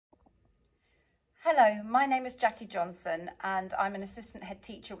Hello, my name is Jackie Johnson and I'm an assistant head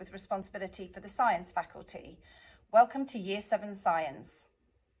teacher with responsibility for the science faculty. Welcome to Year 7 Science.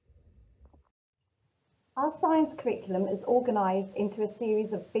 Our science curriculum is organised into a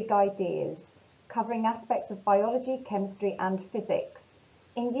series of big ideas, covering aspects of biology, chemistry and physics.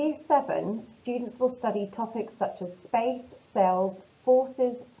 In Year 7, students will study topics such as space, cells,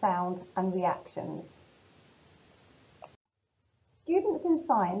 forces, sound and reactions. Students in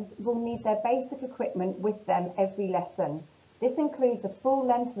science will need their basic equipment with them every lesson. This includes a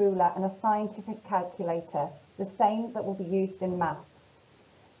full-length ruler and a scientific calculator, the same that will be used in maths.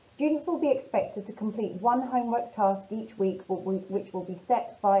 Students will be expected to complete one homework task each week, which will be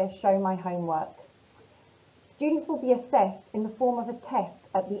set via Show My Homework. Students will be assessed in the form of a test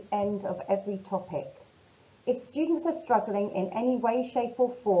at the end of every topic. If students are struggling in any way, shape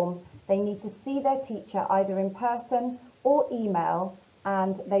or form, they need to see their teacher either in person or email,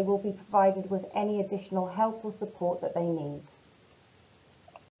 and they will be provided with any additional help or support that they need.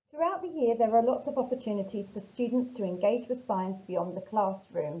 Throughout the year, there are lots of opportunities for students to engage with science beyond the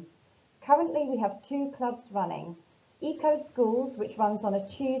classroom. Currently, we have 2 clubs running. Eco Schools, which runs on a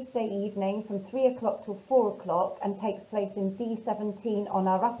Tuesday evening from 3 o'clock till 4 o'clock and takes place in D17 on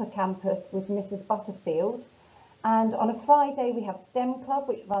our upper campus with Mrs. Butterfield. And on a Friday, we have STEM Club,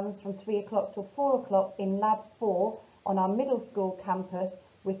 which runs from 3 o'clock till 4 o'clock in Lab 4 on our middle school campus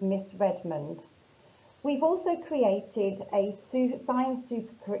with Miss Redmond. We've also created a science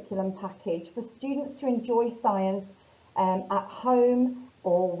super curriculum package for students to enjoy science at home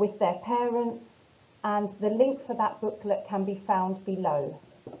or with their parents, and the link for that booklet can be found below.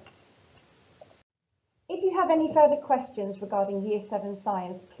 If you have any further questions regarding Year 7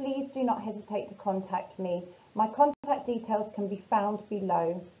 Science, please do not hesitate to contact me. My contact details can be found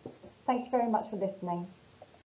below. Thank you very much for listening.